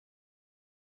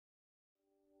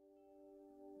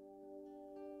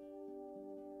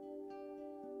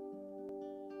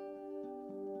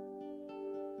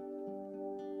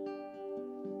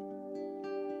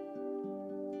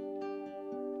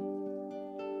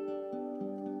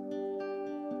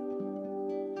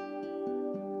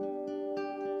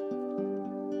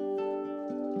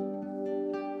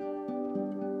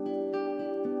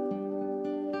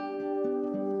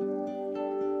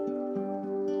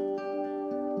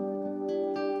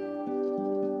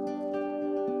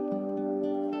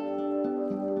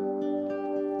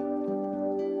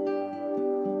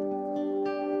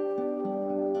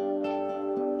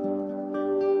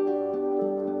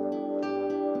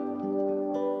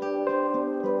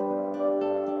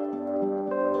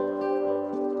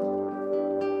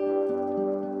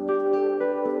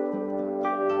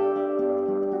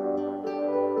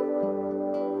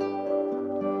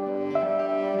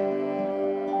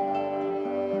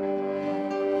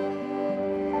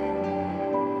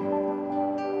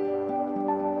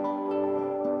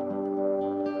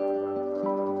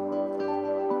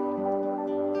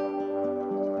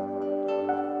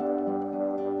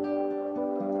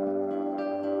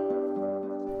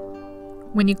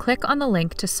When you click on the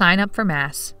link to sign up for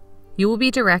Mass, you will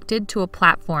be directed to a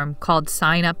platform called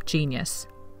Sign Up Genius.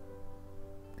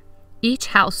 Each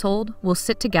household will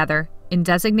sit together in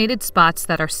designated spots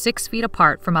that are 6 feet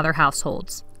apart from other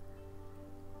households.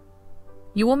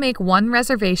 You will make one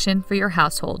reservation for your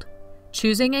household,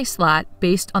 choosing a slot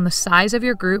based on the size of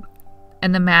your group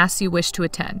and the Mass you wish to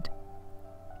attend.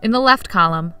 In the left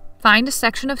column, find a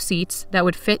section of seats that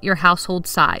would fit your household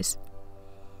size.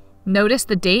 Notice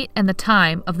the date and the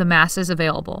time of the Masses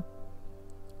available.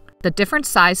 The different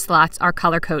size slots are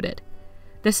color-coded.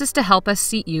 This is to help us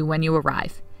seat you when you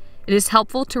arrive. It is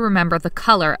helpful to remember the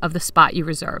color of the spot you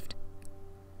reserved.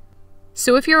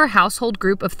 So if you're a household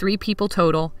group of 3 people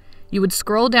total, you would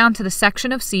scroll down to the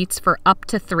section of seats for up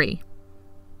to 3.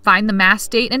 Find the Mass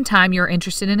date and time you're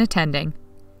interested in attending.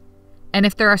 And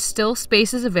if there are still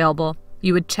spaces available,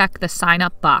 you would check the Sign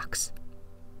Up box.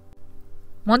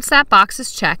 Once that box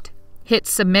is checked, hit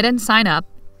Submit and Sign Up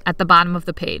at the bottom of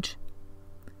the page.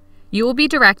 You will be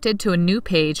directed to a new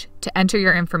page to enter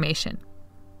your information.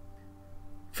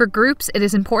 For groups, it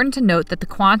is important to note that the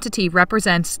quantity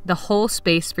represents the whole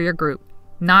space for your group,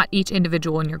 not each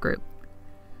individual in your group.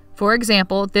 For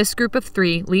example, this group of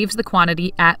 3 leaves the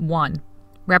quantity at 1,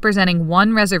 representing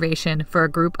 1 reservation for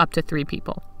a group up to 3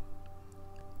 people.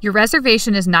 Your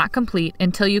reservation is not complete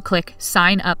until you click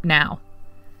Sign Up Now.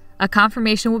 A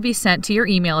confirmation will be sent to your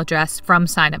email address from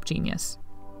Sign Up Genius.